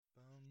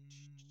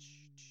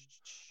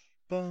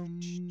Bum,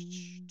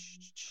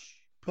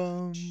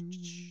 bum,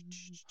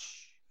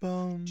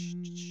 bum,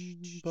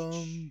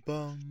 bum, bum,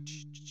 bum,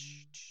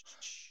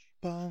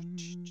 bum,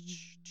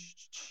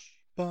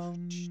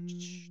 bum,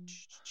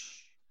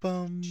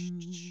 bum,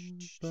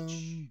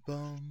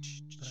 bum,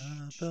 ba,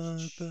 ba,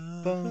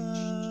 ba,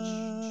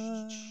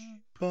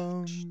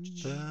 bum,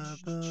 ba,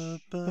 ba,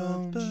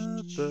 ba, bum,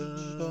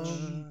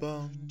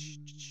 bum,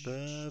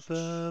 ba,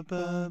 ba,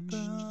 ba,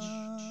 ba.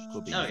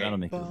 Cool beans. Okay. That'll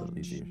make it a little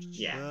easier.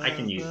 Yeah, I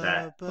can use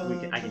that.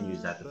 I can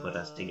use that to put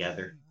us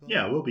together.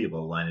 Yeah, we'll be able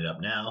to line it up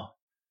now.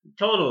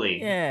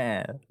 Totally.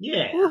 Yeah.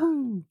 Yeah.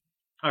 Woohoo.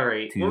 All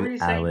right. What were 2 you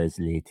saying? hours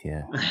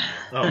later.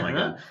 Oh my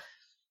god.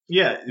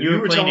 Yeah, You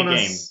were playing telling a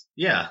us. game.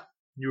 Yeah,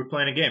 you were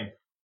playing a game.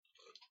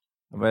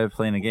 About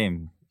playing a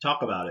game.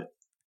 Talk about it.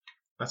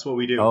 That's what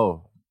we do.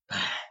 Oh,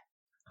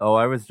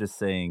 I was just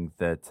saying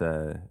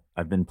that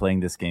I've been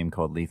playing this game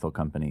called Lethal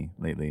Company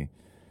lately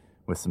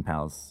with some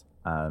pals.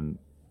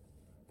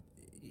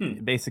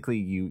 Basically,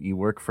 you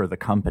work for the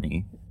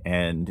company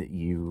and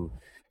you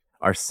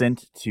are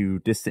sent to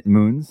distant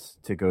moons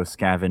to go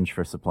scavenge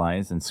for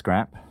supplies and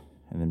scrap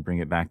and then bring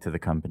it back to the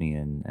company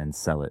and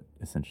sell it,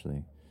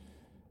 essentially.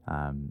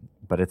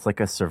 But it's like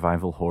a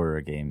survival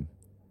horror game.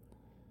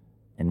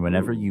 And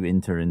whenever you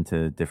enter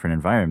into different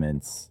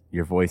environments,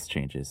 your voice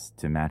changes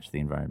to match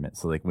the environment.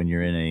 So like when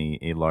you're in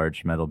a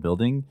large metal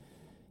building,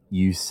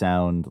 you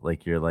sound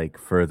like you're like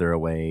further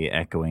away,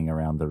 echoing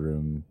around the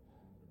room.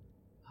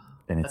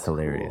 And it's That's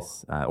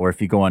hilarious. Or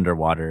if you go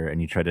underwater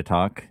and you try to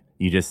talk,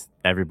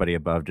 everybody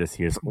above just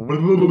hears.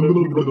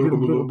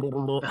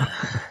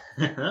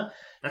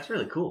 That's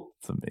really cool.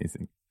 It's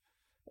amazing.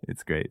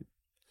 It's great.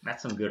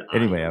 That's some good.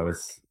 Anyway, audio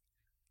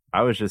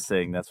I was just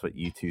saying that's what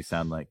you two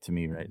sound like to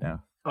me right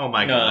now. Oh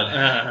my work. god.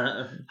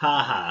 No,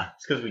 Ha ha.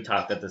 it's because we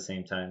talked at the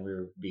same time. We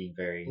were being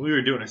very. We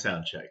were doing a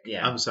sound check.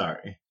 Yeah. I'm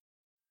sorry.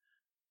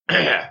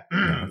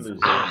 Loser.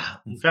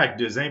 In fact,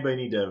 does anybody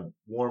need to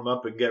warm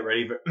up and get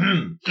ready for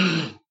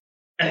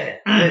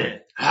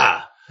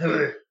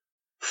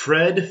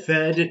Fred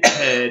fed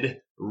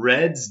Ted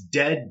Red's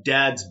dead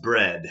dad's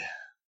bread?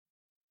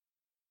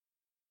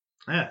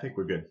 I think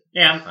we're good.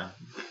 Yeah, I'm fine.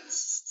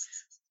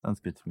 Sounds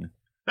good to me.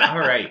 All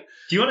right.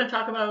 Do you want to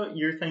talk about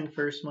your thing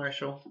first,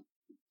 Marshall?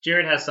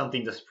 Jared has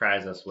something to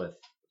surprise us with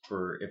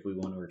for if we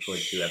want to record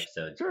 2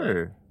 episodes. but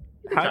Sure.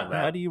 we can talk about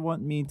How it. do you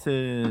want me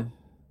to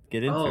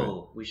get into it?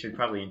 Oh, we should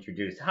probably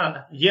introduce.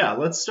 Yeah,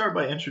 let's start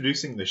by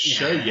introducing the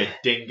show, you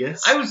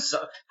dingus.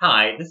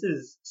 Hi, this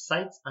is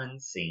Sights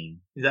Unseen.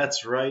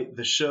 That's right,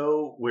 the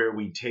show where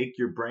we take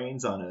your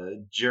brains on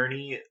a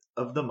journey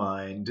of the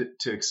mind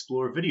to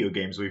explore video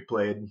games we've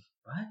played.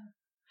 What?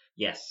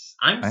 Yes,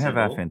 I'm I have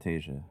Sybil.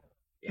 aphantasia.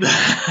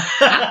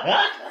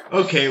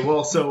 Okay,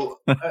 well, so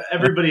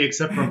everybody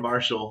except for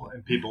Marshall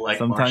and people like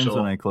Sometimes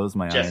Marshall. when I close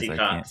my Jesse eyes,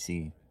 I Cox. can't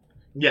see.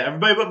 Yeah,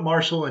 everybody but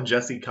Marshall and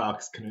Jesse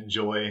Cox can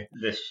enjoy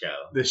This show.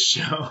 this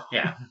show.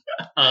 Yeah.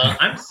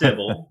 I'm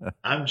Sybil,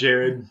 I'm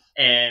Jared.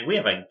 and we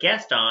have a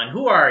guest on.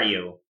 Who are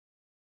you?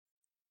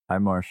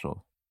 I'm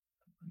Marshall,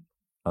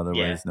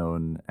 otherwise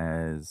known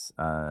as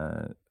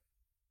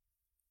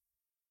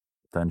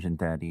Dungeon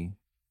Daddy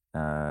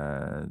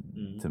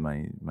to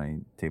my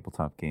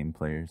tabletop game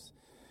players.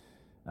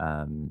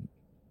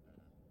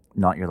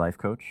 Not Your Life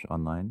Coach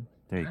online.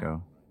 There you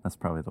go. That's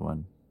probably the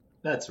one.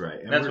 That's right.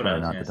 And That's we're what I Or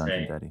was not gonna the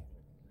Dungeon say. Daddy.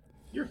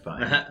 You're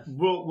fine.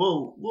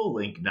 We'll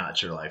link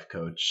Not Your Life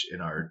Coach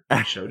in our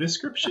show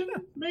description,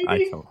 maybe?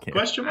 I don't care.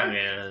 Question I mark?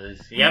 mean,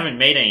 you haven't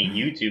made any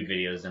YouTube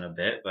videos in a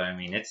bit, but I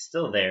mean, it's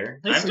still there.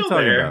 It's I'm still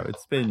What are you there.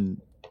 talking about?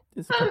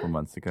 It's a couple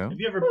months ago. Have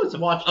you ever Well, it's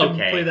watched him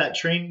okay. play that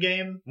train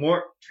game?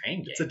 More train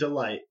game. It's a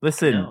delight.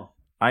 Listen, No.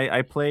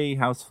 I play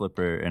House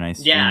Flipper and I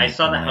stream Yeah, I it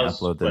saw and the I House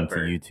upload them to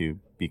Flipper. YouTube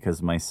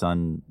because my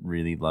son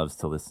really loves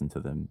to listen to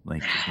them.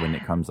 Like when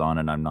it comes on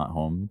and I'm not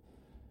home,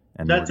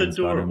 and That's Morgan's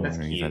got him adorable. or That's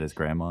he's cute. at his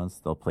grandma's,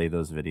 they'll play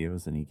those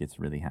videos and he gets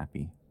really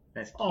happy.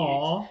 That's cute.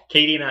 Aww.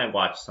 Katie and I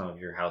watched some of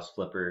your House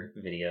Flipper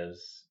videos.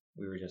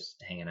 We were just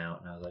hanging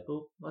out, and I was like,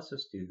 "Oh, let's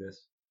just do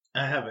this."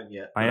 I haven't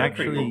yet. I but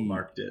actually-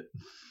 marked it.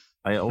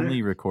 I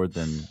only record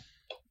them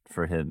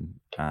for him,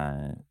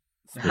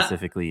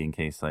 specifically in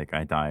case like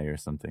I die or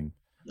something.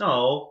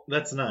 No,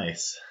 That's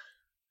nice.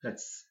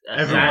 that's a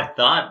Everyone- sad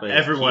thought, but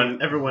it's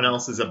cute. Everyone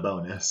else is a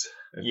bonus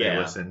if Yeah. they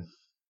listen.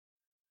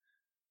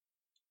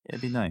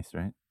 It'd be nice,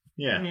 right?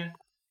 Yeah. Yeah,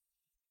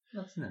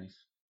 that's nice.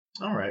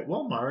 All right.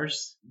 Well,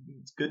 Mars,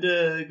 it's good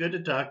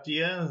to talk to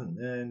you,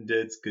 and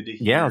it's good to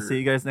hear. Yeah, I'll see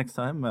you guys next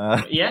time.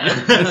 Yeah,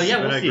 This has yeah,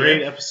 been we'll a see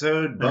great you.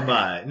 episode. Bye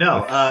bye.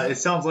 No, it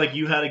sounds like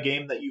you had a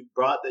game that you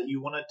brought that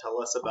you want to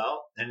tell us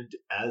about, and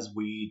as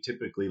we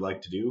typically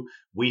like to do,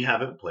 we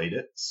haven't played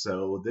it,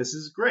 so this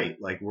is great.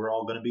 Like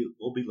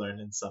we'll be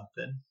learning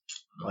something.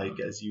 Like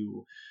as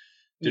you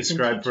You can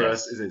described teach for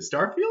us. us, is it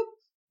Starfield?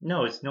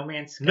 No, it's No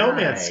Man's Sky. No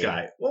Man's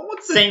Sky. Well,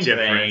 what's the Same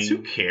difference? thing.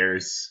 Who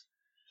cares?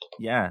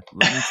 Yeah,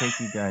 let me take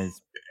you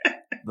guys.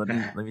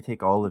 Let me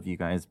take all of you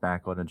guys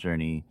back on a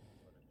journey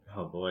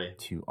Oh boy.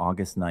 to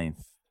August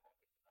 9th,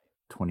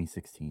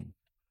 2016.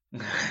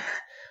 Wow,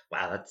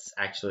 that's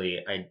actually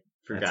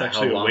Forgot That's how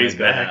actually a long ways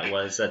ago back. that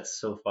was. That's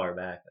so far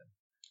back.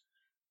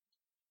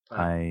 Wow.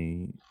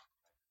 I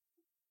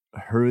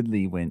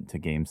hurriedly went to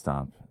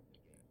GameStop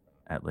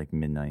at like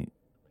midnight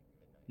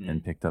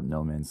and picked up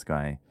No Man's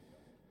Sky.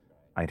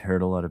 I'd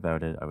heard a lot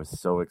about it. I was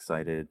so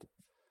excited.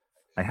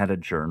 I had a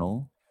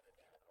journal,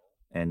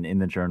 and in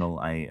the journal,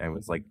 I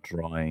was like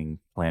drawing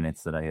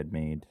planets that I had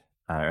made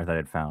or that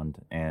I'd found,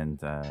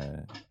 and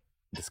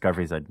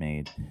discoveries I'd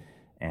made,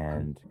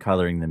 and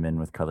coloring them in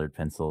with colored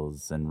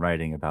pencils and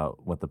writing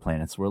about what the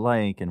planets were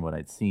like and what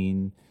I'd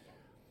seen.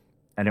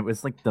 And it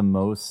was like the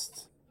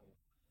most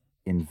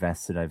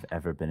invested I've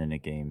ever been in a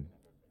game.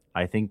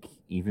 I think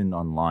even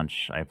on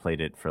launch, I played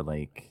it for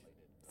like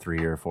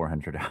 300 or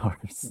 400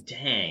 hours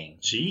Dang.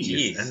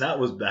 Jeez. And that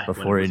was back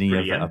before when it was any of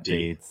pretty the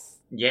empty. updates.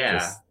 Yeah.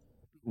 Just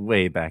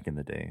way back in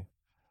the day.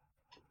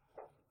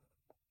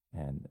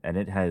 And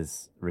it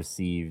has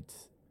received,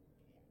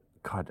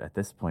 God, at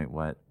this point,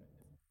 what,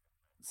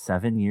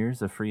 7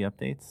 years of free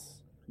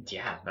updates?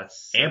 Yeah,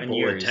 that's 7 Ample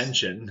years.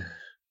 attention.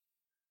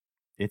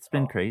 It's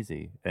been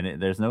crazy,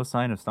 and there's no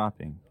sign of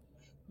stopping.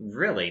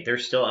 Really? They're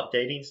still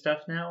updating stuff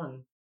now?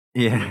 And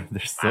Yeah,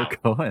 they're still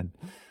Wow. going.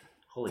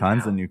 holy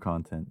Tons cow. of new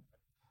content.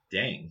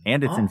 Dang.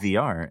 And it's in Awesome.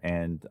 VR,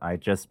 and I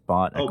just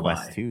bought a Oh,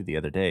 Quest my. 2 the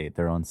other day.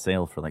 They're on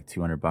sale for like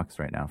 $200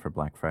 right now for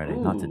Black Friday.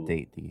 Not to Ooh.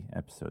 date the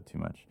episode too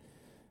much.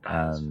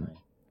 That's Um, funny.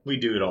 We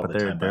do it all but the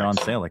time. they're on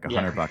actually. sale like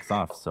Yeah. $100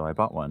 off, so I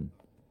bought one.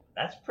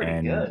 That's pretty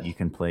And good. you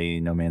can play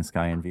No Man's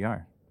Sky in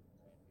VR.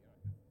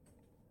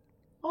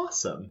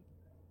 Awesome.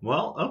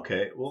 Well,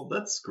 okay. Well,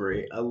 that's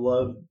great. I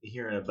love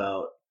hearing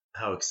about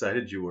how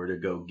excited you were to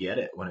go get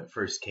it when it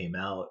first came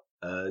out.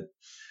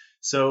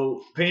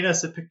 So paint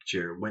us a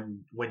picture.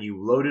 When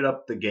you loaded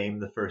up the game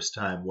the first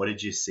time, what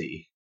did you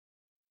see?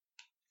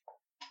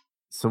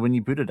 So when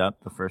you boot it up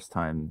the first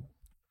time,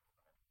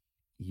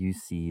 you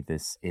see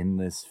this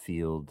endless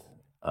field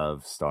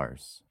of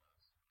stars.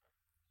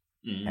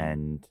 Mhm.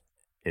 And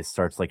it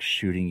starts like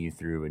shooting you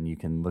through, and you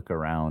can look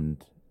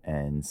around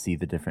and see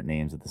the different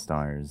names of the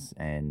stars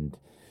and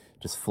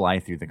just fly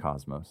through the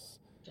cosmos.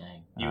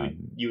 Dang.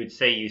 Um, You would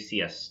say you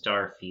see a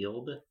star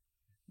field?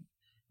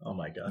 Oh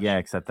my gosh. Yeah,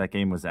 except that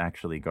game was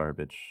actually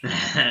garbage.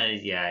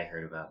 Yeah, I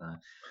heard about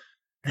that.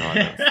 God,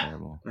 that was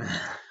terrible.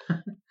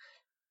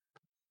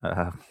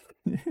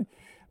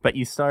 But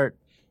you start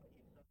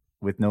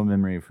with no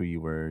memory of who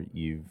you were.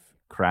 You've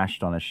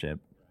crashed on a ship,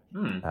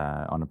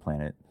 on a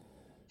planet.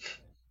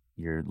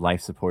 Your life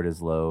support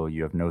is low.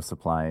 You have no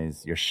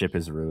supplies. Your ship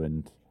is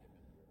ruined.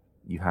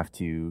 You have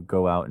to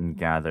go out and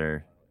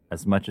gather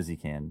as much as you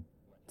can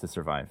to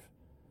survive.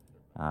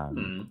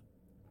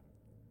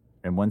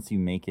 And once you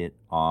make it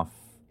off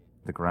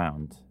the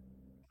ground,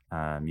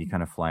 you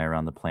kind of fly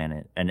around the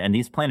planet. And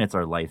these planets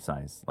are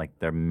life-size. Like,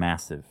 they're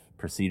massive,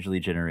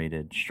 procedurally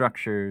generated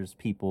structures,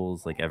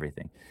 peoples, like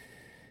everything.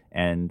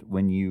 And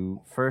when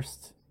you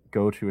first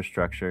go to a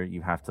structure,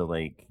 you have to,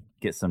 like,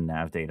 get some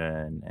nav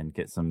data and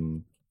get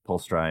some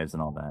pulse drives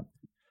and all that.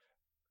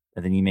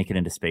 And then you make it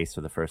into space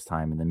for the first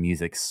time, and the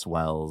music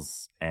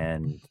swells,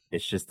 and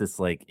it's just this,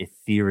 like,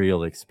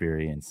 ethereal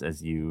experience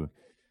as you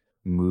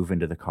move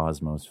into the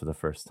cosmos for the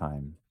first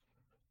time.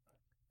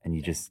 And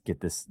you just get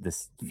this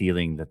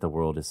feeling that the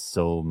world is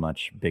so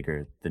much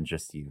bigger than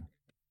just you.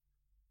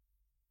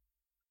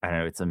 I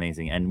know, it's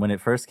amazing. And when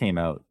it first came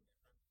out,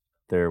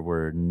 there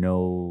were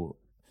no,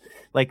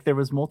 like, there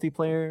was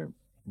multiplayer,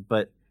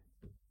 but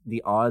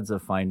the odds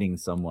of finding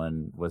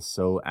someone was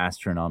so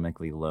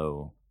astronomically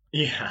low.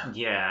 Yeah.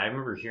 Yeah, I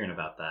remember hearing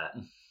about that.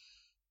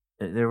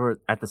 There were,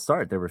 at the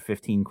start, there were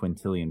 15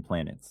 quintillion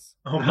planets.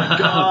 Oh my Oh,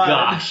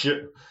 gosh. gosh.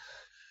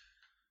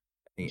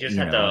 You just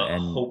You had know, to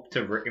and hope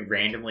to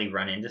randomly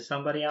run into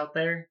somebody out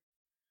there.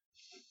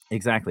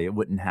 exactly, it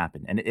wouldn't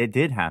happen. And it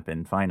did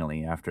happen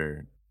finally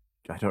after,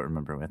 I don't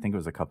remember, I think it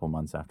was a couple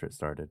months after it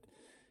started.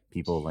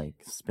 People like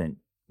spent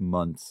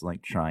months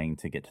like trying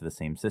to get to the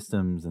same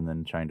systems and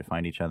then trying to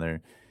find each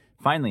other.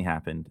 Finally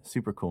happened.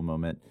 Super cool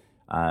moment.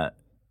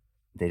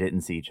 They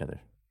didn't see each other.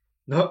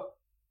 No.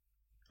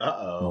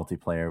 Uh-oh.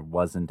 Multiplayer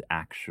wasn't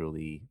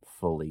actually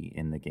fully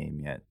in the game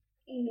yet,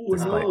 Oh,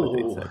 despite what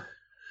they no. said.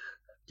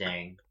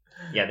 Dang.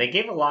 Yeah, they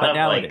gave a lot But of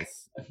now like. it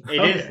is.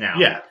 It is now.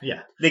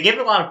 Yeah. They gave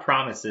a lot of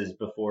promises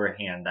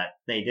beforehand that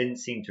they didn't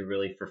seem to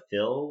really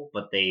fulfill,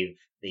 but they've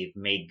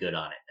made good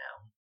on it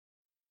now.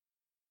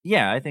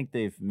 Yeah, I think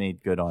they've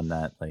made good on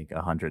that like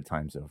 100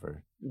 times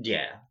over.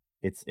 Yeah.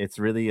 It's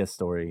really a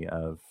story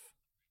of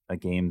a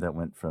game that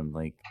went from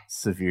like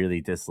severely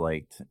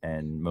disliked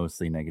and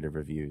mostly negative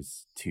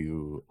reviews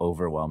to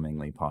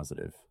overwhelmingly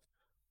positive.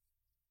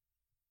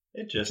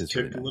 It just is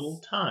took really a nice. little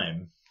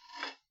time.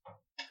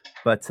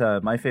 But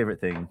my favorite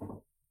thing,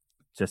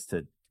 just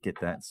to get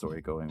that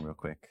story going real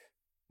quick,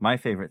 my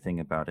favorite thing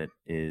about it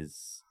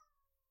is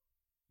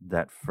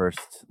that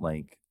first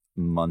like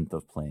month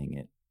of playing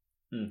it.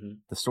 Mm-hmm.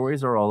 The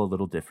stories are all a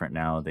little different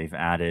now. They've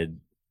added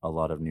a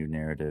lot of new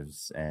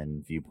narratives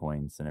and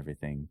viewpoints and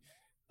everything.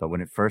 But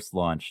when it first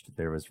launched,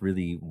 there was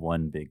really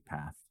one big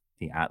path,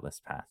 the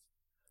Atlas path.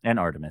 And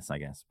Artemis, I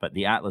guess. But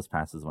the Atlas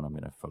path is what I'm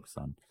going to focus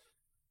on.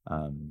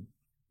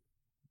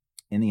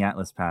 in the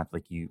Atlas path,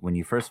 like when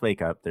you first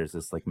wake up, there's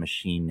this like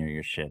machine near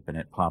your ship, and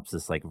it pops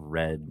this like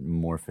red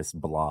amorphous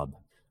blob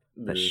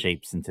that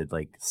shapes into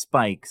like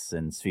spikes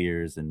and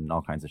spheres and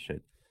all kinds of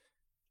shit.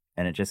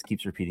 And it just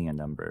keeps repeating a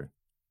number.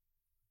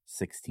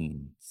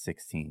 16,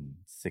 16,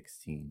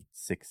 16,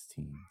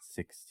 16,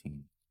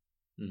 16.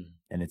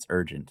 And it's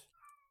urgent.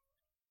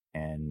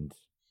 And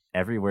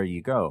everywhere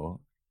you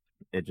go,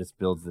 it just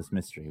builds this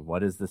mystery.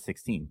 What is the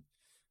 16?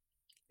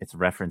 It's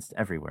referenced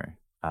everywhere.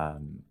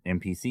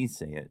 NPCs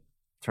say it.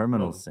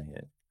 Terminals say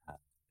it.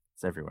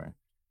 It's everywhere.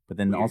 But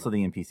then also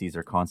the NPCs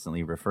are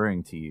constantly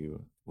referring to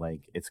you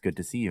like, it's good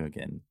to see you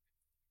again.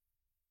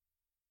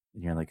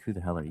 And you're like, who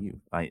the hell are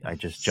you? I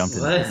just jumped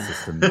into this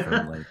system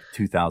from like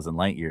 2,000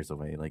 light years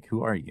away. Like,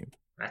 who are you?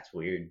 That's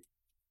weird.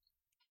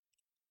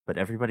 But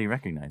everybody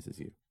recognizes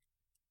you.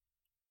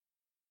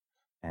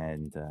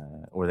 And,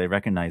 or they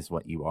recognize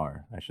what you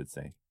are, I should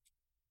say.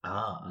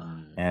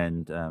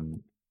 And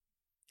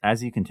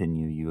as you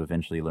continue, you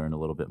eventually learn a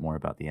little bit more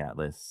about the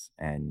Atlas.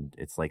 And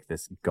it's like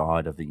this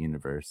god of the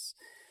universe,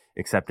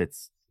 except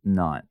it's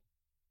not.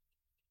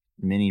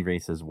 Many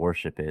races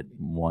worship it.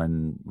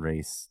 One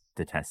race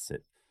detests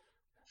it.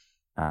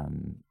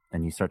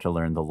 And you start to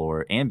learn the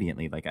lore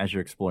ambiently. Like as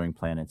you're exploring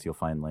planets, you'll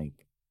find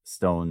like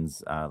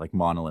stones, like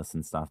monoliths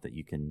and stuff that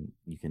you can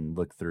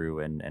look through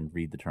and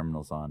read the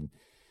terminals on.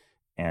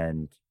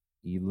 And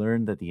you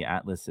learn that the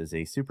Atlas is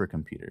a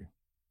supercomputer,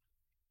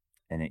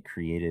 and it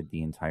created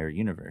the entire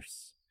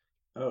universe.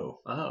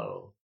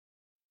 Oh.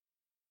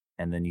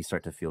 And then you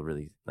start to feel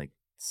really like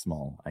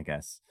small, I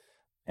guess.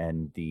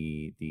 And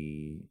the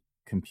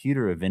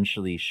computer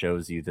eventually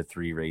shows you the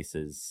three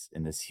races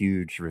in this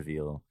huge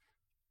reveal.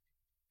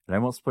 And I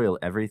won't spoil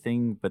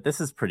everything, but this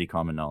is pretty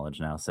common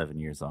knowledge now, 7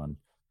 years on.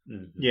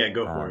 Yeah,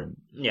 go for it.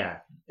 Yeah.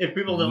 If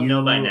people don't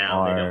know by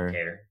now, they don't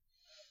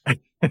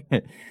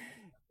care.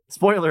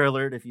 Spoiler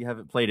alert if you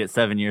haven't played it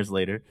 7 years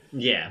later.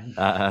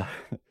 Yeah.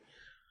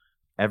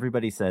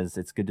 Everybody says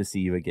it's good to see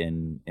you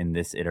again in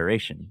this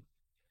iteration.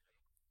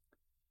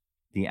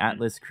 The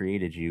Atlas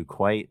created you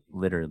quite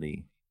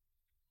literally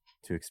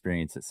to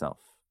experience itself.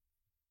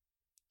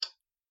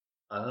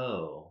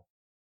 Oh.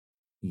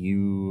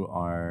 You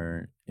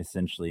are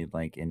essentially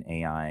like an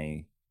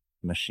AI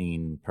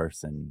machine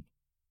person.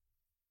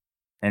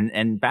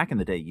 And back in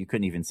the day, you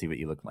couldn't even see what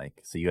you looked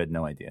like, so you had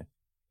no idea.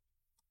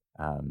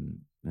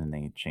 And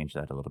they changed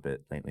that a little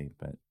bit lately,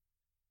 but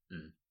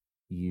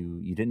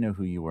you didn't know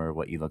who you were,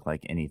 what you looked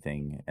like,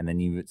 anything. And then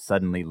you would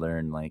suddenly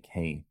learn like,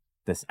 hey,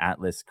 this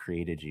Atlas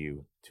created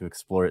you to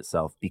explore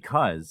itself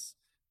because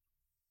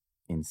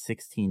in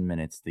 16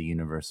 minutes, the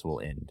universe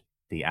will end.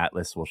 The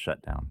Atlas will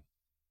shut down.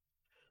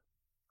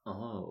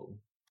 Oh.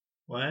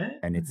 What?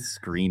 And it's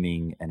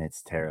screaming and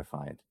it's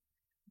terrified.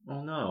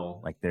 Oh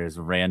no. Like there's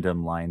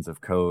random lines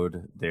of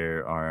code.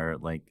 There are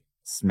like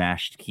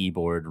smashed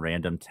keyboard,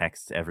 random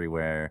text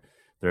everywhere.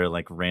 There are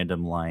like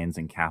random lines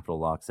and capital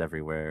locks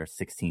everywhere.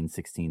 16,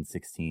 16,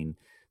 16.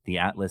 The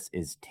Atlas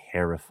is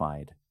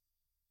terrified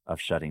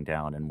of shutting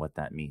down and what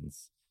that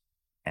means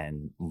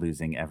and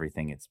losing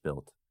everything it's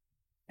built.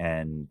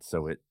 And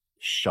so it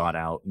shot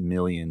out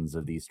millions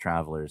of these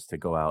travelers to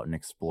go out and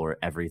explore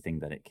everything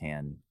that it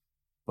can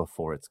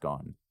before it's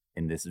gone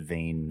in this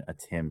vain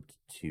attempt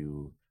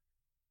to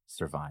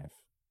survive.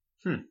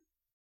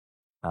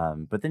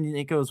 But then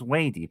it goes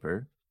way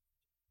deeper.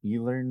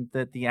 You learn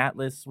that the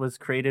Atlas was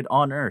created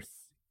on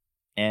Earth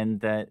and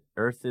that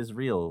Earth is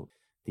real.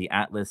 The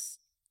Atlas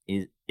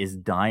is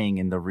dying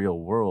in the real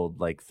world,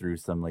 like through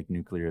some like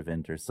nuclear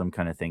event or some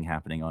kind of thing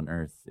happening on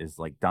Earth is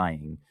like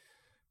dying.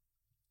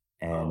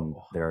 And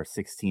there are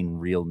 16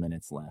 real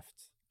minutes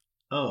left.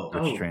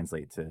 Which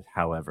translate to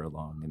however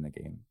long in the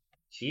game.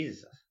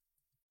 Jesus.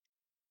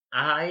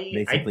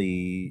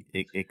 Basically,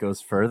 it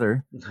goes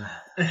further.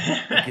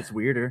 It gets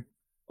weirder.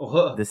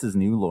 This is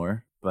new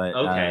lore,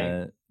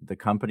 but the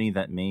company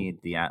that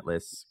made the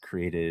Atlas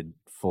created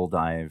Full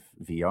Dive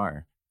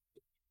VR.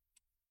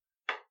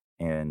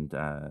 And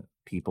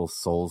people's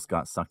souls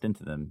got sucked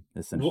into them,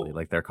 essentially,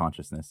 like their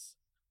consciousness.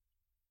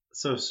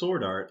 So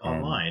Sword Art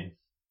Online.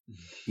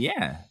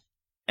 Yeah.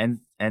 And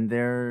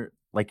they're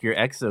like your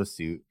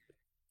exosuit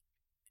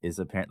is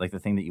apparently like the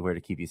thing that you wear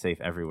to keep you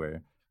safe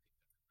everywhere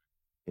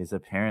is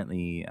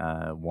apparently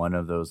one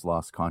of those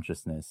lost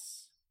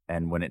consciousness.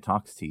 And when it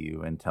talks to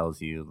you and tells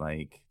you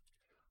like,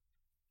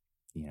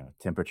 you know,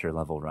 temperature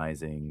level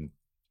rising,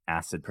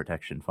 acid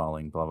protection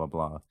falling, blah, blah,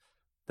 blah,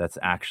 that's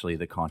actually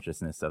the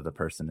consciousness of the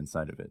person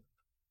inside of it.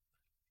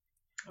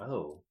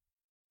 Oh.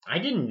 I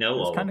didn't know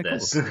all of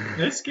this. Cool.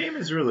 This game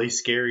is really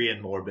scary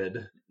and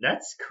morbid.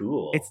 That's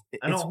cool.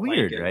 It's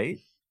weird, right?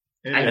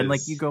 And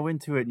like you go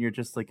into it and you're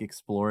just like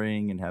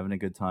exploring and having a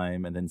good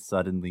time, and then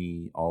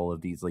suddenly all of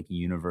these like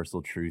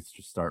universal truths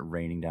just start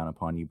raining down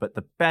upon you. But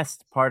the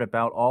best part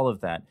about all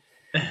of that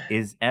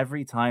is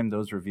every time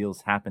those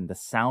reveals happen, the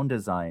sound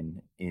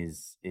design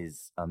is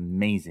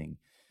amazing.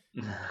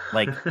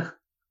 Like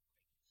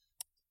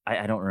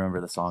I don't remember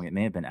the song. It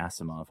may have been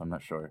Asimov. I'm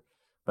not sure.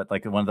 But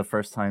like one of the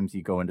first times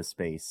you go into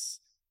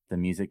space, the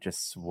music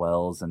just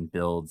swells and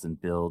builds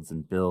and builds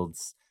and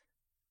builds.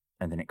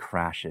 and then it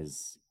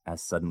crashes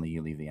as suddenly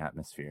you leave the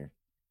atmosphere,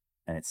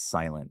 and it's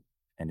silent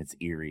and it's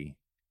eerie.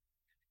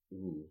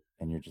 Ooh.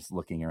 And you're just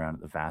looking around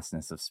at the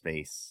vastness of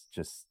space,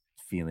 just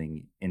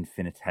feeling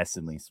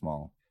infinitesimally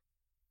small.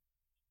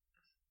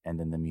 And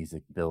then the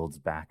music builds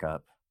back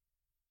up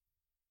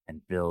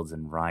and builds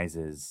and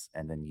rises,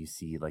 and then you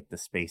see like the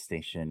space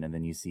station, and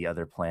then you see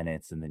other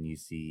planets, and then you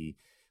see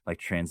like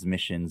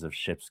transmissions of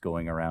ships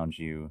going around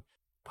you,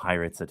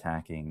 pirates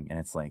attacking, and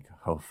it's like,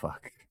 oh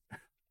fuck.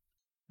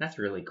 That's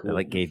really cool. That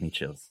like gave me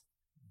chills.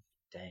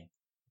 Dang.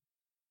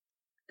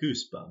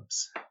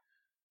 Goosebumps.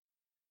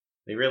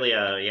 They really,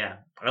 yeah.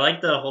 I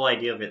like the whole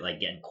idea of it like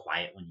getting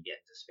quiet when you get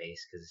into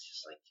space, because it's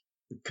just like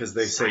Because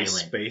they say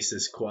silent. space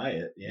is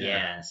quiet.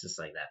 Yeah, it's just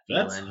like that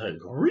That's feeling. like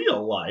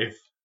real life.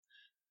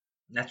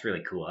 That's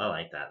really cool. I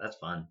like that. That's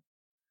fun.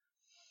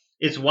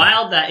 It's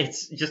wild that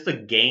it's just a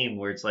game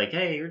where it's like,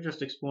 hey, you're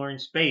just exploring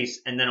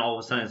space, and then all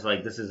of a sudden it's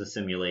like, this is a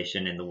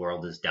simulation and the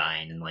world is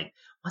dying, and like,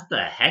 what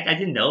the heck? I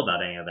didn't know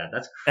about any of that.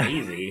 That's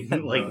crazy.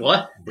 Like,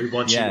 what? We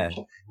want Yeah.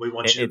 you. We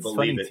want you to It's believe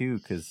funny it. too,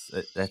 because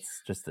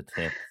that's just a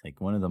tip. Like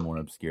one of the more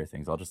obscure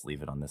things, I'll just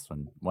leave it on this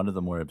one. One of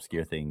the more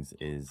obscure things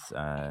is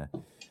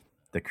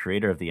the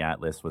creator of the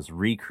Atlas was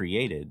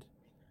recreated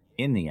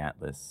in the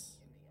Atlas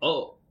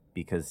Oh.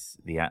 because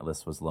the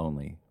Atlas was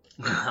lonely.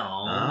 Oh.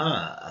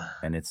 Ah.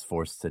 And it's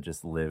forced to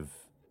just live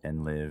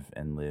and live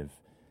and live.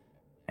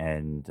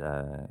 And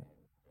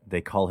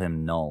they call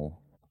him Null.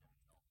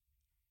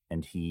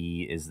 And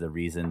he is the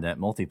reason that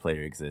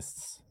multiplayer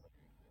exists.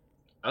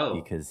 Oh.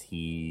 Because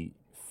he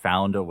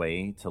found a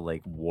way to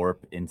like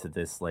warp into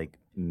this like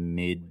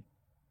mid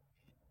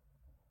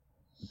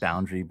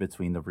boundary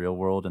between the real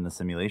world and the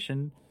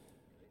simulation,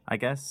 I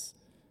guess.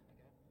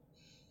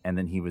 And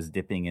then he was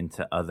dipping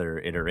into other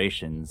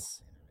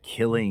iterations,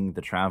 killing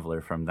the traveler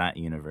from that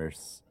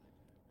universe,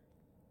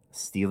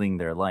 stealing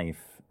their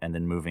life, and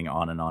then moving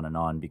on and on and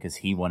on because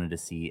he wanted to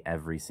see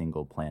every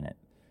single planet.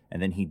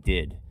 And then he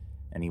did.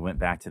 And he went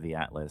back to the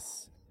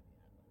Atlas,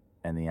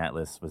 and the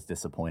Atlas was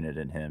disappointed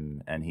in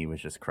him, and he was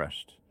just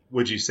crushed.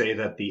 Would you say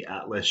that the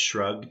Atlas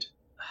shrugged?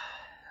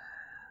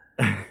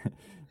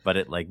 But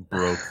it like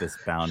broke this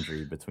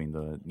boundary between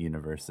the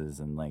universes,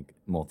 and like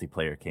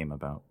multiplayer came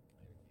about.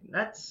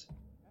 That's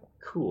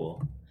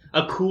cool.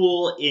 A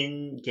cool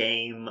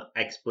in-game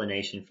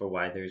explanation for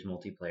why there's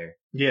multiplayer.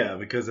 Yeah,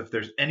 because if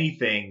there's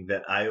anything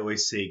that I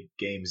always say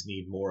games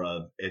need more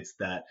of, it's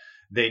that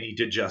they need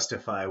to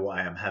justify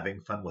why I'm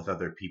having fun with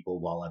other people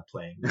while I'm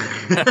playing.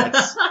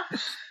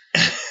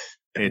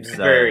 It's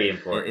very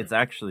important. It's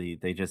actually,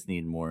 they just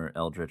need more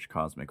Eldritch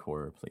Cosmic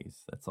Horror, please.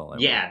 That's all I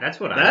want. Yeah, that's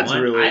what I That's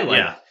want. really- I like.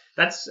 yeah.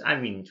 That's. I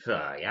mean,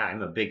 yeah,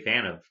 I'm a big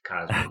fan of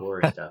cosmic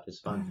horror stuff. It's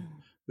fun.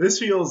 This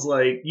feels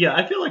like, yeah,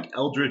 I feel like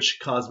Eldritch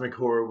Cosmic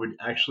Horror would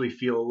actually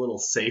feel a little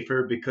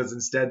safer because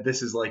instead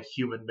this is like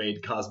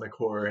human-made cosmic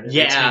horror and it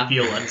Yeah. makes me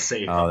feel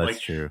unsafe. Oh, I'm that's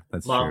like, true.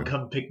 That's Mom, true.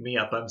 come pick me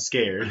up. I'm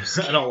scared.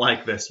 I don't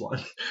like this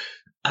one.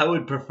 I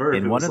would prefer if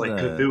In it one was of like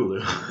the-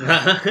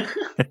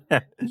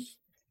 Cthulhu.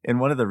 In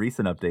one of the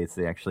recent updates,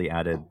 they actually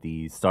added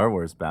the Star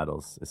Wars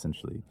battles,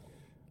 essentially.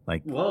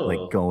 Whoa.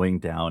 Like going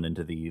down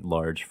into the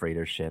large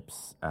freighter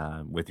ships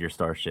with your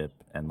starship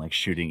and like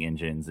shooting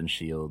engines and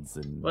shields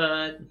and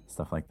What?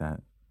 stuff like that.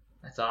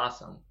 That's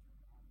awesome.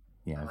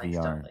 Yeah, I like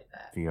stuff VR, like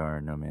that.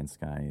 VR No Man's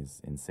Sky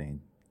is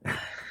insane.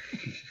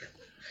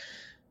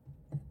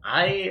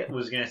 I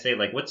was gonna say,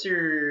 like,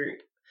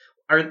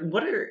 are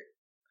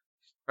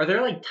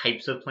there like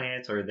types of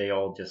planets, or are they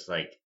all just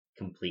like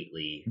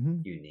completely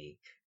Mhm. unique?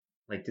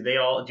 Like,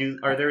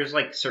 are there's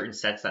like certain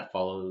sets that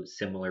follow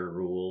similar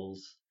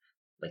rules,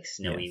 like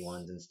snowy Yes.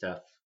 ones and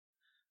stuff?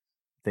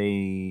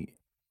 They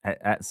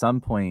at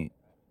some point,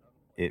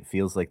 it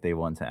feels like they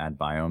want to add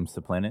biomes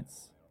to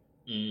planets.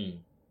 Mm.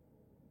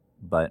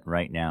 But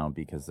right now,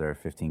 because there are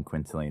 15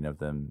 quintillion of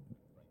them,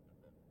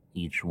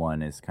 each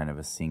one is kind of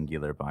a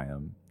singular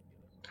biome.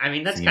 I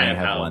mean, that's So you kind may of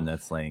have how. one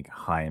that's like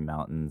high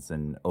mountains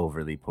and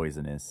overly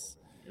poisonous,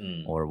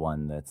 Mm. or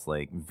one that's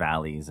like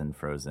valleys and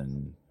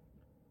frozen,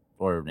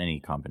 or any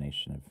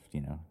combination of,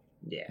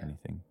 Yeah,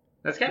 anything.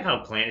 that's kind of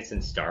how planets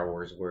in Star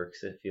Wars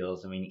works. It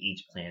feels. I mean,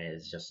 each planet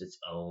is just its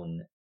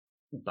own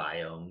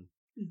biome,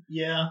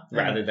 Yeah.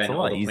 rather than It's a all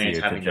lot the planets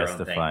easier to having their own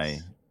justify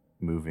things.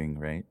 moving,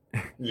 right?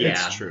 Yeah,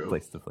 It's true.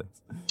 Place to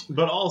place.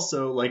 But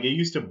also, like, it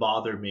used to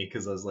bother me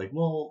because I was like,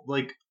 well,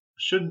 like,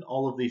 shouldn't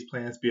all of these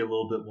planets be a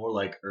little bit more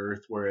like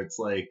Earth, where it's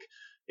like,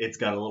 it's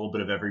got a little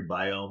bit of every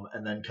biome,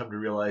 and then come to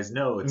realize,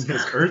 no, it's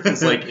because Earth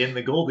is like in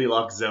the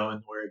Goldilocks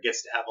zone where it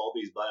gets to have all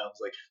these biomes.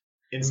 Like,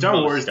 in Star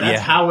Most Wars, Star that's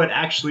Wars. how it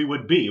actually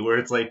would be, where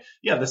it's like,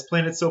 yeah, this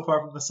planet's so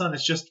far from the sun,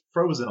 it's just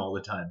frozen all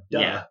the time. Duh.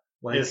 Yeah.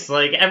 Like, it's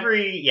like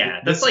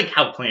that's This- like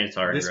how planets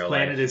are in this real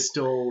planet life. is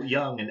still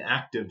young and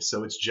active,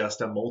 so it's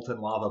just a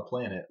molten lava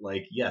planet.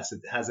 Like, yes,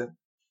 it hasn't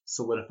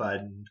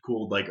solidified and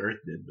cooled like Earth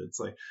did, but it's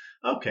like,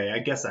 okay, I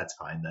guess that's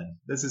fine then.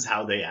 This is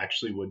how they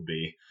actually would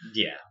be.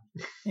 Yeah.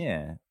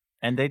 Yeah.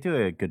 And they do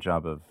a good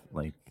job of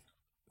like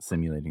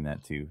simulating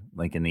that too.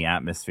 Like in the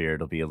atmosphere,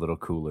 it'll be a little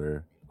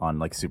cooler on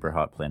like super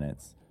hot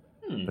planets.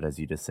 but as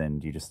you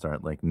descend, you just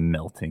start like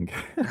melting.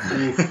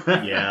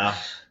 Yeah.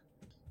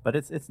 But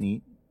it's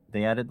neat.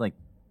 They added like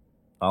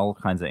all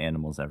kinds of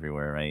animals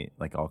everywhere, right?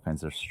 Like all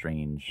kinds of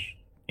strange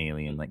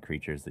alien like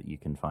creatures that you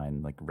can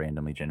find, like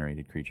randomly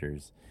generated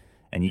creatures,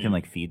 and you can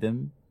like feed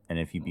them. And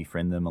if you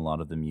befriend them, a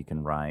lot of them you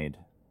can ride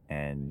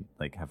and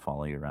like have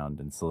follow you around.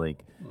 And so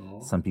like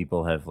some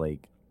people have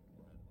like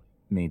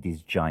made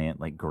these giant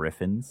like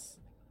griffins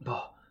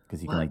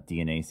because you can like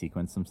DNA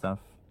sequence some stuff.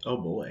 Oh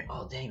boy.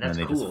 Oh dang, And that's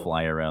then they cool. just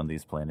fly around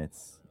these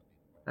planets.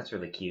 That's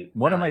really cute.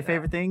 One I of my like that.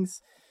 favorite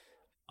things,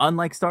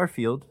 unlike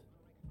Starfield,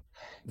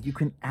 you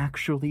can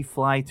actually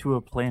fly to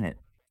a planet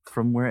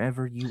from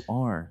wherever you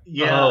are.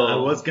 Yeah, I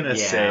Oh, was gonna yeah.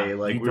 say,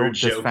 like, You we were don't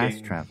just joking.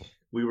 fast travel.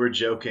 We were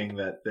joking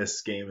that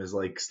this game is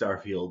like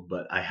Starfield,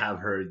 but I have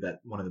heard that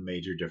one of the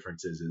major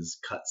differences is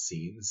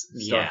cutscenes.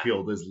 Yeah.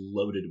 Starfield is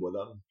loaded with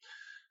them.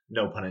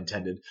 No pun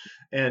intended.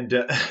 And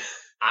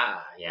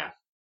Yeah.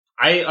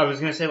 I was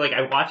gonna say, like,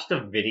 I watched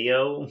a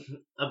video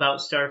about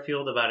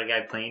Starfield about a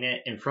guy playing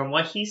it, and from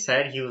what he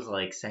said, he was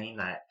like saying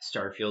that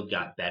Starfield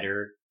got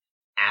better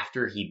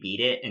after he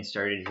beat it and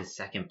started his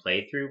second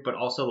playthrough, but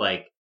also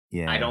like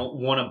Yeah. I don't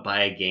want to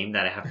buy a game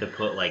that I have to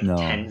put like No.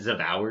 tens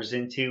of hours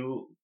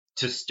into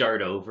to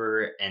start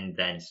over and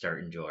then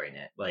start enjoying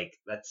it. Like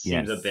that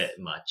seems a Yes. bit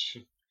much.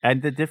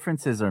 And the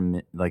differences are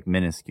like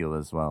minuscule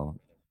as well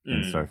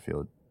in Mm.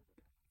 Starfield.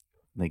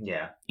 Like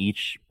Yeah.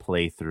 each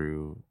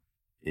playthrough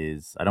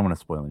is, I don't want to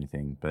spoil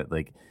anything, but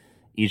like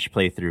each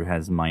playthrough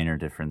has minor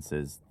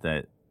differences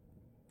that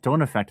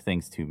don't affect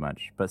things too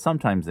much, but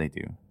sometimes they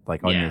do.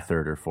 Like on Yeah. your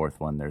third or fourth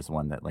one, there's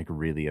one that like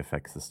really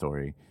affects the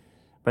story.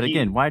 But He-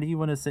 again, why do you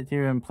want to sit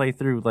here and play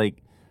through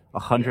like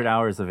 100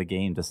 hours of a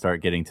game to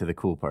start getting to the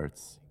cool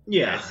parts?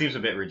 Yeah, it seems a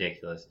bit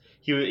ridiculous.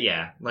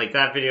 Like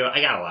that video,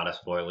 I got a lot of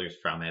spoilers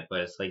from it,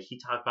 but it's like he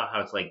talked about how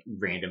it's like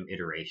random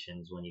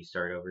iterations when you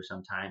start over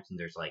sometimes, and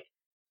there's like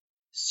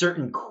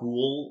certain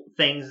cool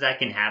things that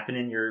can happen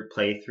in your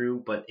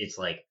playthrough, but it's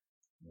like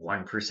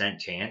 1%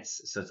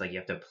 chance. So it's like you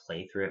have to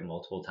play through it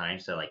multiple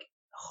times to like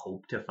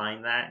hope to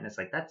find that, and it's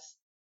like that's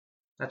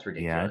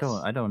ridiculous.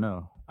 Yeah, I don't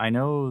know. I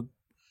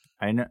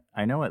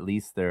know at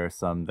least there are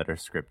some that are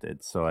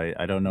scripted, so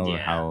I don't know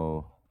Yeah.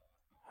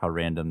 how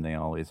random they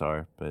always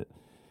are, but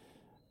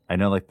I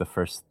know like the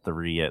first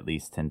 3 at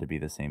least tend to be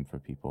the same for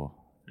people.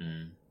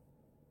 Mm.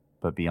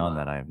 But beyond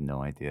that, I have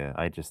no idea.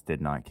 I just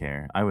did not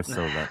care. I was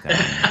so let down.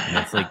 And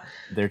it's like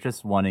they're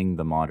just wanting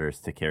the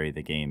modders to carry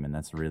the game, and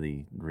that's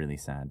really, really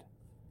sad.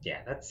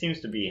 Yeah, that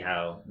seems to be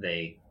how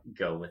they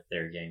go with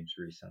their games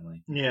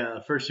recently.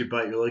 yeah, first you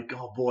bite, you're like,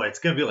 oh boy, it's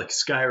gonna be like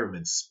Skyrim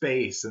in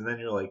space, and then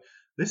you're like,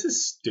 this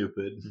is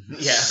stupid.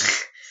 Yeah,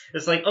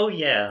 it's like, oh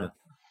yeah,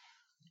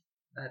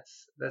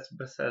 that's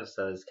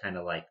Bethesda is kind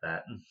of like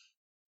that.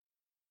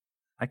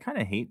 I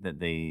kind of hate that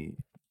they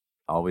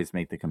always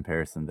make the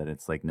comparison that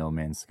it's like No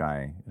Man's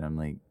Sky, and I'm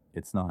like,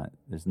 it's not.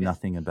 There's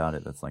nothing about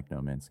it that's like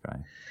No Man's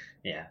Sky.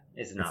 Yeah,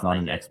 it's not. It's not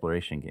like an it.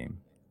 exploration game.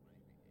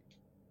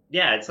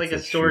 Yeah, it's like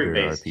It's a a shooter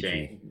story-based RPG.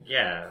 game.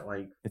 Yeah,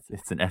 like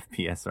It's an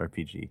FPS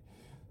RPG.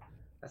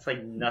 that's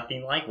like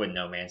nothing like what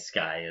No Man's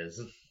Sky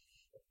is.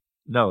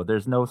 No,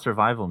 there's no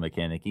survival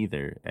mechanic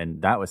either,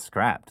 and that was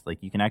scrapped. Like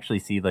you can actually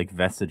see like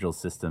vestigial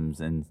systems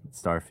in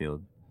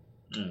Starfield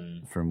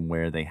Mm. from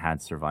where they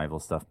had survival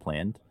stuff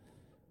planned,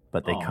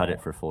 but they cut Aw.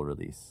 it for full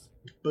release.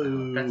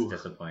 Boo. That's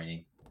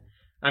disappointing.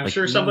 I'm Like,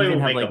 sure you somebody even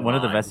will have make like a one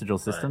of the mod, vestigial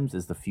but- systems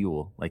is the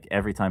fuel. Like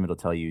every time it'll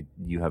tell you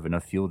you have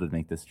enough fuel to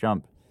make this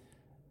jump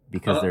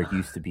because Oh. there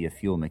used to be a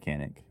fuel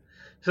mechanic.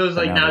 So it's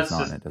But like now now there's it's not,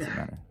 just and it doesn't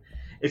matter.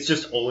 it's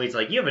just always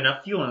like you have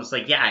enough fuel, and it's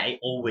like yeah, I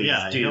always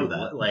Yeah, I do. know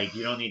that. Like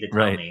you don't need to tell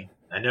Right. me.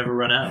 I never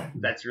run out.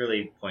 That's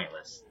really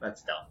pointless.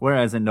 That's dumb.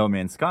 Whereas in No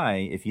Man's Sky,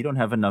 if you don't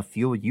have enough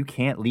fuel, you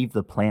can't leave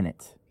the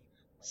planet.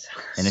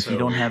 And if you So-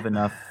 don't have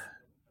enough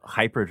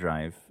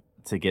hyperdrive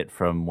to get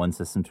from one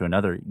system to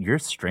another, you're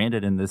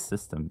stranded in this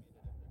system.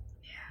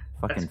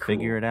 Fucking cool.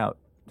 figure it out.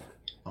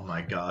 Oh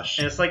my gosh.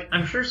 And it's like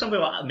I'm sure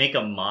somebody will make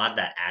a mod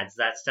that adds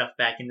that stuff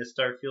back into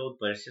Starfield,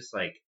 but it's just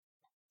like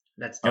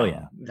that's dumb Oh,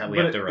 yeah. that we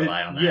But have to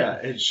rely on that. Yeah,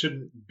 it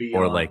shouldn't be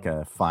Or on- like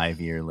a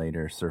 5-year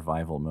later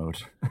survival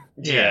mode.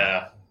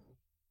 Yeah.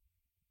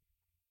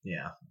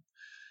 Yeah.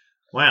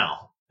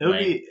 Wow. It would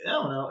Like- be, I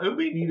don't know, it would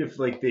be neat if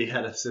like they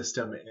had a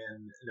system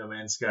in No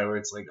Man's Sky where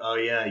it's like, oh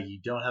yeah, you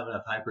don't have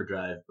enough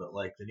hyperdrive, but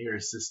like the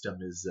nearest system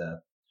is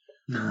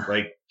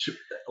like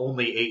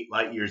only 8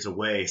 light years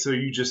away. So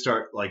you just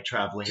start like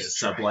traveling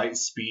Just at try. sublight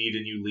speed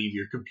and you leave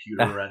your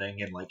computer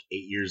running and like 8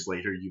 years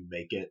later you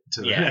make it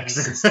to the Yeah. next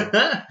system.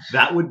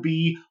 That would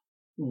be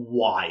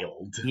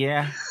wild.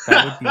 Yeah,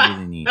 that would be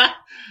really neat.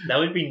 That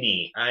would be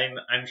neat.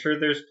 I'm sure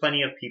there's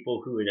plenty of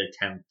people who would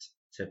attempt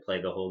to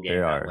play the whole game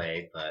There that are.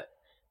 way, but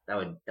that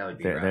would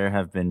be There, rough. there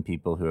have been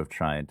people who have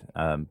tried.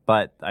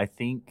 But I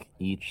think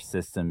each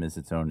system is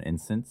its own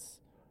instance.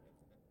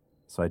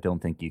 So I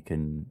don't think you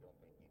can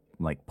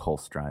like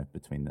pulse drive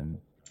between them.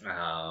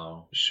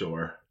 Oh.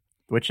 Sure.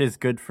 Which is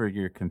good for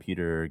your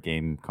computer or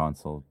game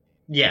console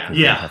Yeah. Because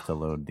Yeah. you have to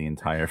load the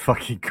entire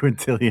fucking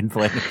quintillion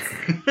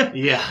planets.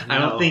 Yeah, I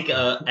don't no. think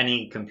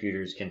any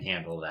computers can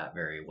handle that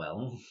very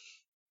well.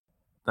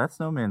 That's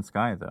No Man's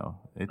Sky, though.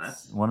 It's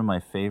That's- one of my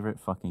favorite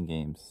fucking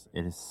games.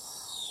 It is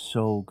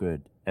so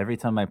good. Every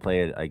time I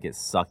play it, I get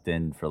sucked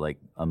in for like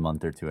a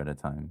month or two at a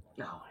time.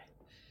 No,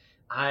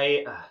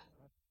 I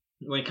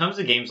when it comes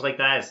to games like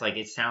that, it's like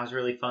it sounds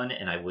really fun,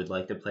 and I would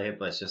like to play it,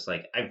 but it's just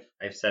like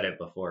I've said it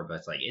before, but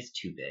it's like it's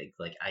too big.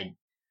 Like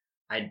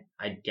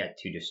I'd get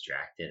too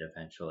distracted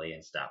eventually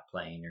and stop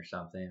playing or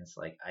something. It's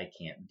like I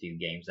can't do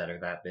games that are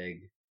that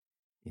big.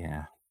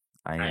 Yeah,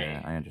 I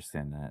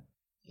understand that.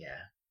 Yeah,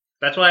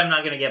 that's why I'm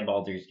not gonna get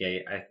Baldur's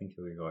Gate. I think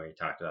we've already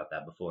talked about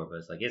that before, but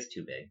it's like it's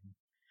too big.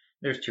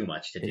 There's too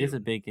much to do. It is a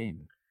big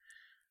game.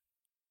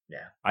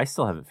 Yeah. I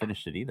still haven't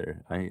finished it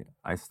either.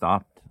 I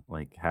stopped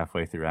like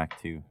halfway through Act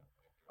 2.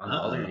 On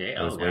Baldur's Gate.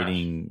 I was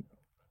waiting.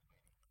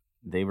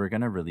 They were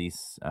gonna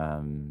release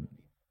in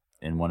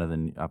one of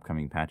the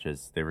upcoming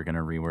patches. They were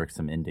gonna rework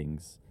some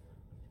endings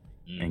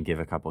and give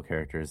a couple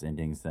characters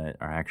endings that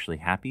are actually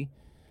happy.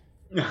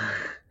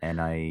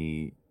 And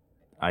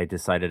I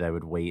decided I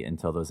would wait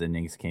until those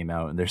endings came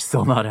out, and they're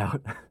still not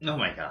out. Oh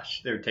my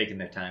gosh, they're taking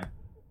their time.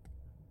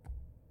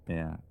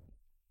 Yeah.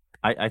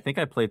 I think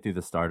I played through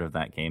the start of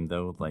that game,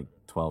 though, like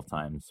 12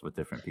 times with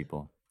different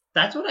people.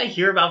 That's what I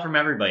hear about from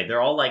everybody.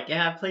 They're all like,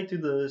 "Yeah, I played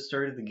through the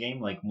start of the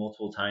game like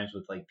multiple times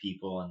with like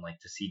people and like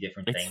to see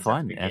different It's things." at the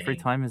fun. Every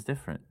beginning." time is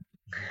different.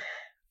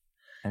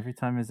 Every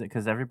time is it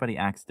because everybody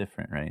acts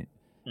different, right?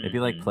 It'd be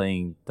like Mhm.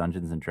 playing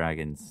Dungeons and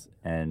Dragons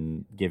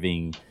and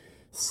giving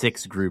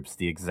 6 groups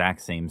the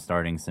exact same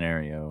starting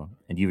scenario,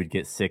 and you would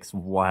get 6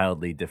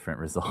 wildly different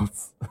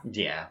results.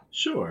 Yeah,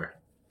 Sure.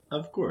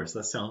 Of course,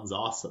 that sounds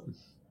awesome.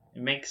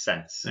 it makes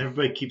sense.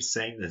 Everybody keeps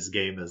saying this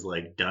game is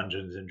like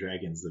Dungeons and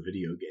Dragons, the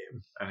video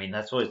game. I mean,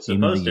 that's what it's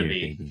Game of the supposed to year,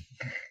 be. baby.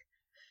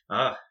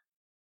 Ah,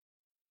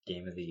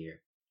 game of the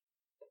year.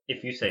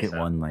 If you say It so.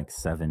 won like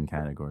 7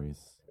 categories.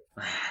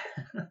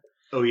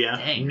 Oh yeah,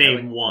 Dang,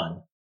 name that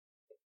one.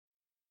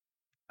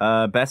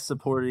 Best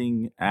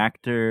supporting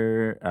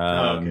actor,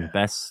 okay.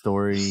 best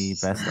story,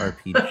 best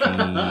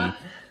RPG,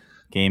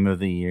 game of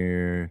the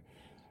year.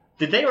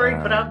 Did they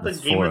already put out the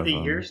There's game 4 of the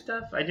of year them.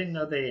 stuff? I didn't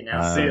know they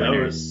announced See, the I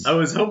winners.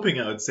 was hoping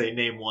I would say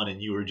name one,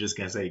 and you were just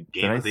gonna say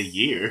game Did I of the s-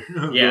 year.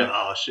 Yeah.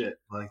 Oh shit!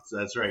 Like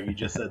that's right. You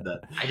just said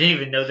that. I didn't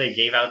even know they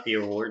gave out the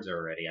awards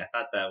already. I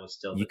thought that was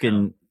still. You to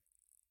come.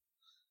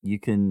 you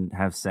can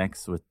have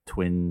sex with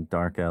twin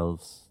dark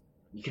elves.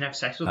 You can have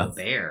sex with a That's-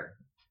 bear.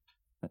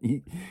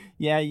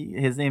 Yeah,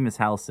 his name is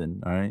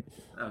Halson. All right.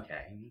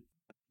 Okay.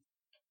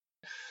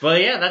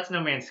 But yeah, that's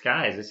No Man's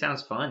Skies. It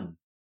sounds fun.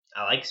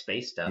 I like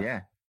space stuff.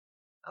 Yeah,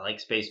 I like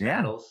space Yeah.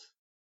 battles.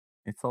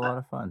 it's a lot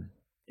of fun.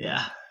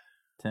 Yeah.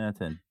 10 out of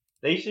 10.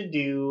 They should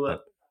do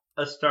But-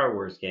 a Star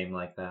Wars game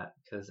like that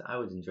because I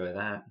would enjoy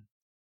that.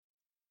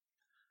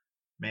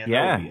 Man,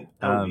 Yeah,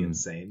 that would be um,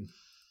 insane.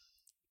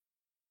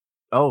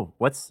 Oh,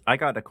 I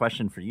got a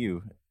question for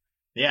you.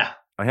 Yeah.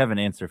 I have an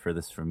answer for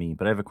this for me,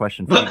 but I have a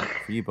question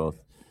for you both.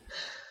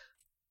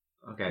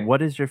 Okay.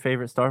 What is your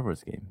favorite Star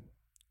Wars game?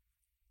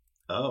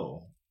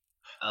 Oh,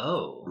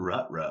 Oh,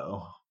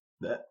 Rutro.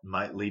 That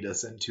might lead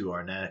us into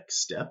our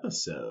next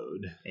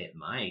episode. it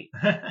might.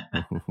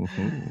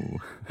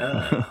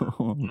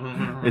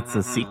 It's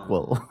a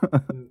sequel.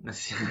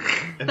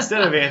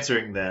 Instead of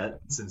answering that,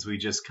 since we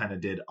just kind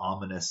of did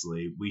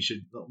ominously, we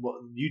should. Well,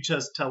 you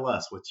just tell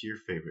us what's your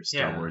favorite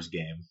Star Yeah. Wars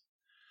game.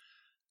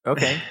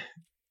 Okay.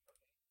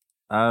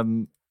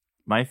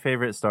 My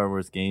favorite Star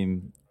Wars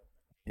game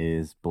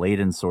is Blade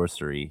and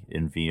Sorcery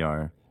in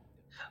VR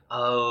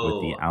Oh,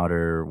 with the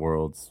Outer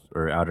Worlds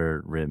or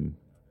Outer Rim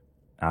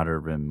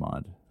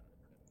mod.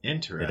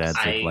 Interesting. It adds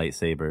like I-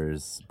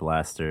 lightsabers,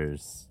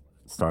 blasters,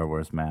 Star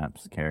Wars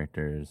maps,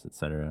 characters,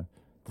 etc.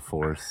 The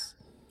Force.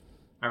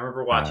 I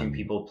remember watching um,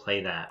 people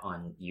play that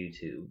on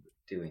YouTube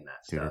doing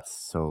that Dude, stuff.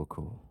 it's so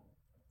cool.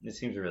 It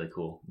seems really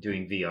cool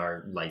doing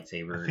VR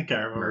lightsaber. I think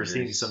I remember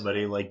seeing murders.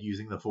 somebody like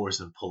using the Force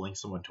and pulling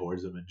someone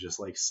towards them and just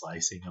like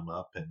slicing them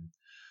up, and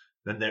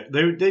then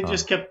they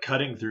just kept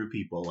cutting through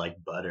people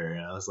like butter.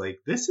 And I was like,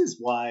 this is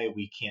why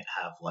we can't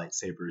have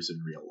lightsabers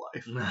in real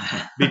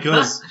life,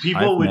 because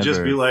people I've would just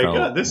never be like, felt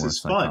oh, this more is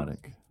fun.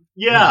 psychotic.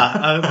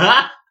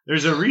 Yeah,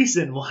 there's a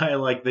reason why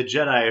like the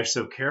Jedi are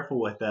so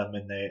careful with them,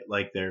 and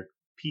they're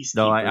peacekeepers.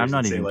 No, I'm and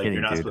not say, even like, kidding,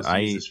 you're not dude. supposed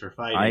to use this for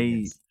fighting. I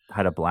It's-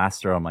 had a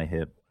blaster on my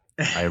hip.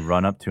 I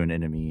run up to an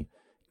enemy,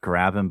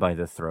 grab him by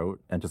the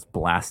throat, and just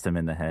blast him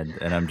in the head.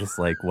 And I'm just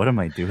like, what am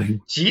I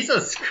doing?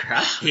 Jesus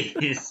Christ!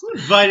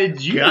 Why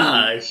did you?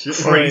 Gosh.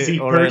 Crazy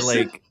or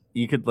person. like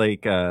you could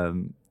like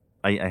I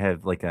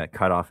have like a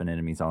cut off an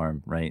enemy's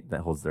arm, right,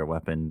 that holds their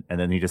weapon, and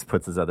then he just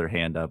puts his other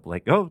hand up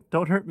like, oh,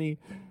 don't hurt me.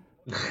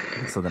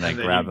 So then I And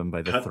then grab you him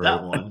by the cut throat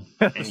that one.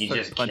 And you start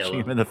just punching kill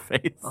him him. in the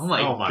face. Oh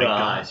my, Oh my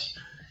gosh!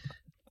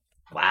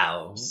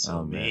 Wow. So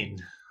Oh, man. mean.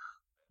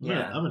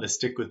 Yeah. I'm gonna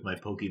stick with my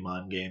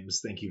Pokemon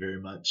games. Thank you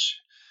very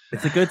much.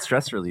 It's a good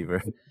stress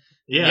reliever.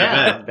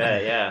 Yeah, I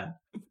bet. Yeah.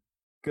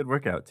 Good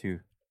workout too.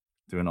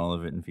 Doing all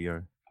of it in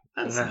VR.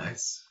 That's Nah.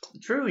 nice.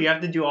 True, you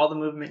have to do all the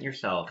movement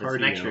yourself. It's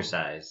an Cardio.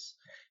 exercise.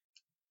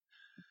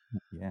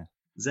 Yeah.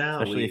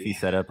 Zowie. Especially if you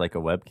set up like a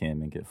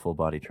webcam and get full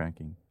body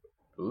tracking.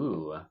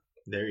 Ooh.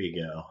 There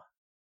you go.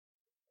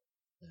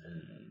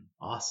 Mm.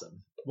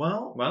 Awesome.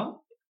 Well,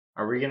 Well,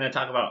 are we going to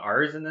talk about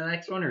ours in the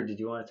next one, or did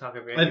you want to talk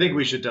about I think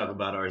we should talk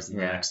about ours in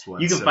the Yeah. next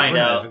one. You can so find we're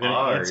not out even gonna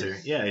ours. answer.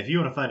 Yeah, if you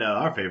want to find out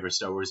our favorite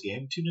Star Wars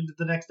game, tune into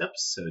the next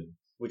episode.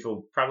 Which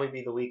will probably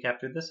be the week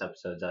after this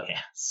episode's up.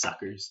 Yeah,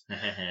 suckers.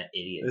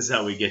 Idiots. This is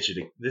how we get you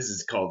to. This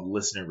is called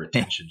listener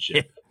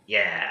retentionship.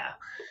 Yeah.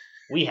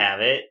 We have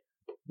it.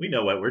 We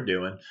know what we're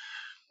doing.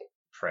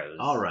 Pros.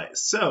 All right,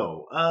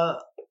 so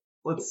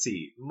let's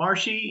see,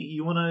 Marshy,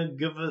 you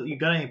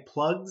got any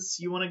plugs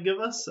you want to give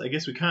us? I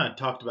guess we kind of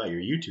talked about your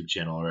YouTube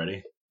channel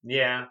already,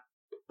 Yeah.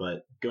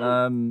 but go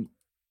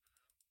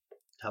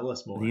tell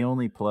us more. The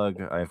only plug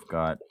I've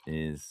got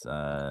is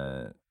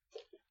the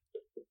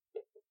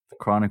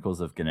Chronicles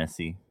of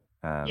Genesi.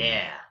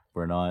 Yeah.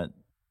 We're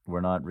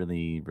not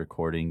really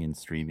recording and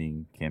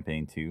streaming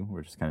campaign 2.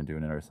 We're just kind of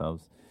doing it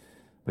ourselves.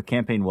 But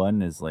campaign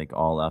 1 is like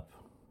all up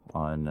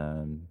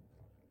on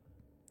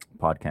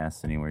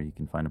podcasts anywhere you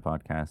can find a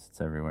podcast. It's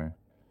everywhere.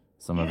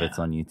 Some of it's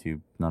on YouTube,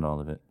 not all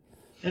of it.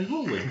 And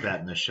we'll link that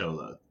in the show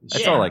though.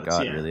 That's all I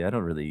got, really. I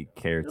don't really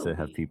care to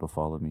have people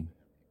follow me.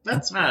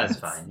 That's fine.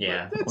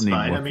 Yeah. I That's don't need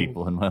fine. more I mean,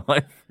 people in my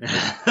life.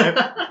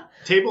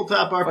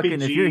 tabletop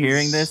RPGs if you're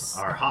hearing this,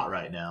 are hot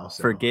right now.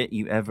 So. Forget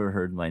you ever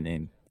heard my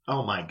name.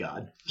 Oh my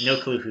god. No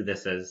clue who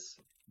this is.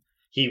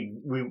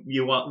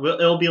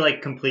 It'll be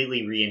like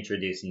completely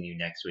reintroducing you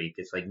next week.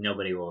 It's like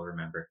nobody will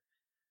remember.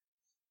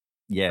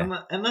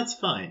 Yeah. And that's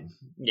fine.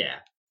 Yeah.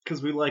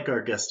 Because we like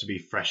our guests to be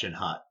fresh and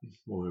hot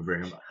when we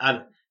bring them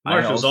up.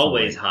 Marshall's also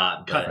always like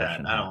hot. cut But...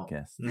 that. I don't.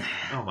 Guess.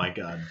 Oh my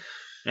god.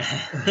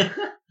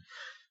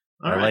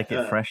 I like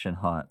it fresh and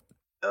hot.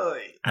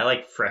 I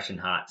like fresh and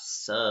hot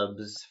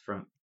subs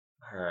from.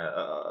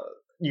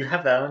 You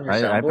have that on your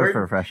soundboard? I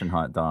prefer fresh and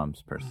hot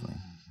DOMs personally.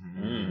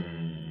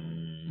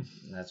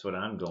 That's what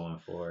I'm going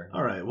for.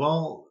 All right.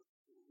 Well,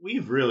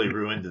 we've really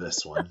ruined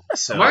this one.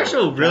 So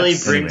Marshall really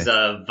that's- brings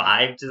a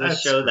vibe to the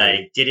That's show that I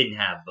great. didn't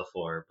have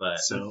before. But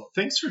So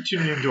thanks for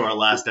tuning into our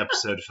last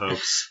episode,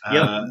 folks.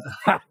 Yep.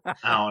 I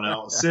don't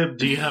know. Sib,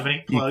 do you have any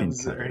You can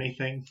plugs cut or it.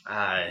 anything?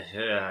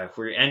 if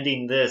we're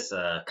ending this,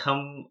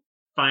 come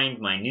find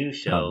my new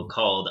show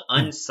called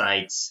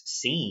Unsight's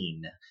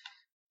Scene.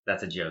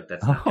 That's a joke.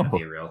 That's not going to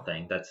be a real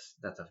thing. That's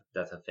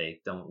a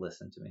fake. Don't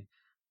listen to me.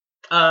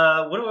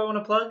 What do I want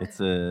to plug? It's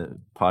a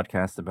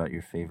podcast about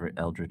your favorite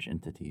eldritch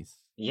entities.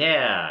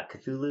 Yeah,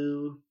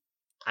 Cthulhu.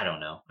 I don't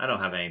know. I don't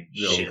have any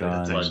real Shit, God.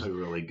 that's plugs. actually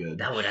really good.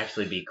 That would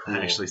actually be cool.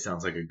 That actually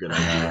sounds like a good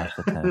Yeah,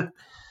 idea.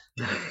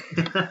 that's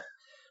the type.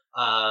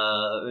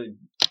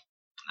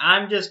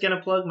 I'm just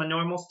gonna plug my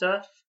normal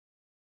stuff.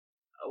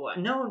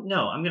 No,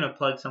 I'm gonna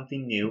plug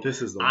something new.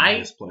 This is the I-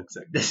 longest plug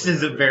segment. This we've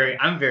is ever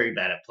I'm very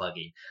bad at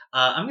plugging.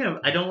 I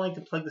don't like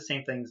to plug the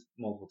same things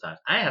multiple times.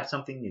 I have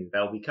something new that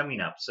will be coming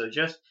up. So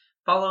just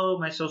follow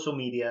my social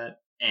media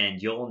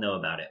and you'll know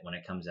about it when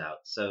it comes out.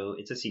 So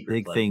it's a secret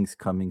Big plug. things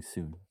coming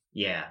soon.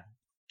 Yeah.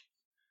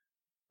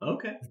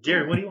 Okay.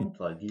 Jared, what do you want to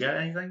plug? You got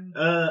anything?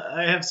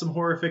 I have some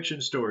horror fiction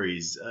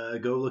stories.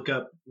 Go look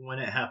up When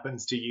It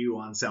Happens to You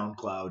on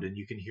SoundCloud, and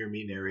you can hear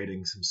me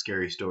narrating some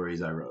scary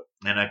stories I wrote.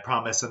 And I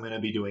promise I'm going to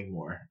be doing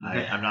more.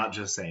 I'm not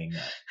just saying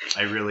that.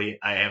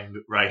 I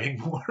am writing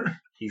more.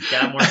 He's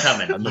got more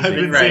coming. I've He's been been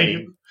saying-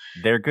 writing.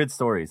 They're good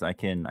stories. I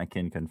can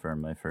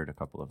confirm. I've heard a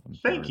couple of them.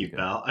 They're Thank really you, good.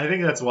 pal. I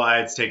think that's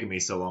why it's taken me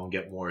so long to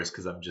get more, is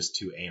because I'm just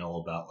too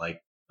anal about,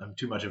 I'm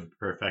too much of a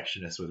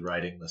perfectionist with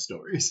writing the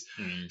stories.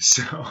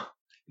 So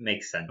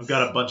Makes sense. I've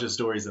got a bunch of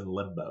stories in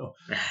limbo.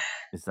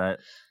 Is that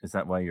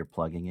why you're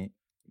plugging it?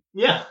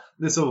 Yeah,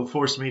 this is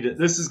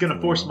going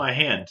to force my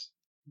hand.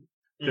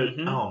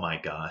 Mhm. Oh my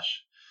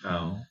gosh.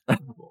 Oh.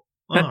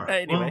 All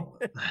right. Anyway. Well,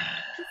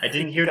 I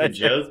didn't hear the Gotcha.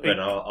 joke, but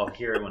I'll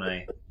hear it when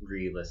I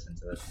re-listen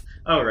to this.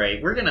 All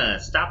right, we're gonna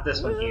stop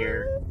this one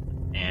here,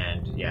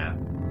 and yeah,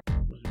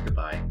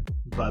 goodbye.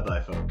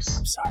 bye-bye, folks.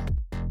 I'm sorry.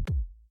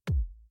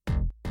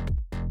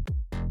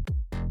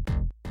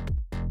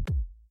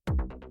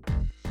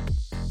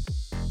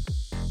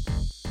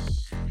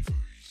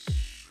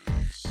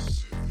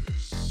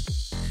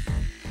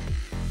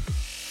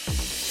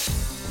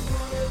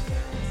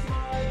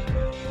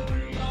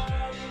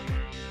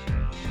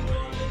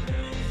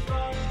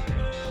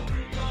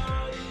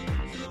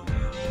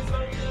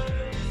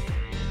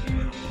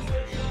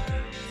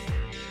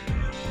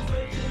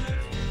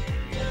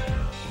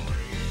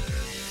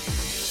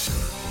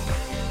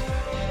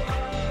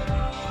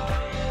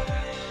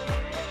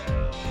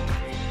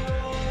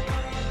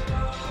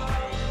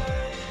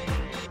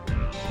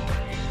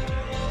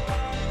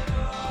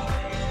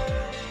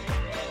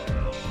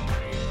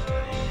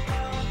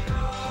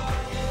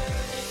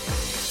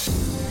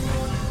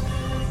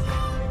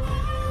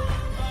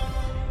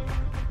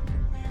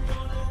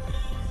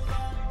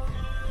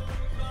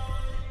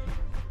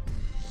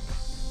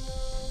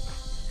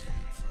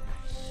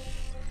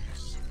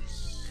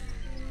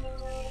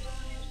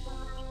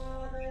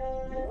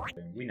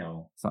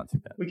 It's not too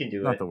bad. We can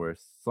do Not it. the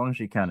worst. As long as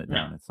you count it No.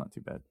 down, it's not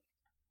too bad.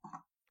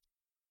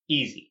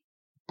 Easy.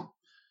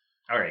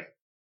 All right.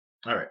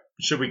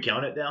 Should we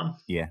count it down?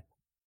 Yeah.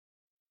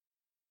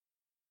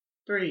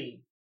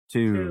 3,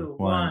 2, 2, 1.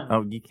 1.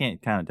 Oh, you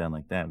can't count it down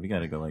like that. We got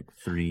to go like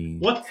 3.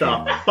 What 2,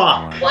 the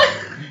fuck? 1. What?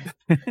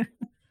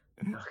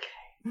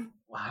 Okay.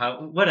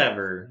 Wow.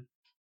 Whatever.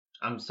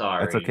 I'm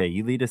sorry. That's okay.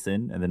 You lead us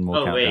in, and then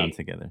we'll count down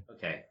together.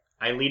 Okay.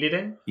 I lead it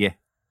in?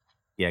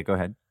 Yeah, go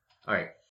ahead. All right.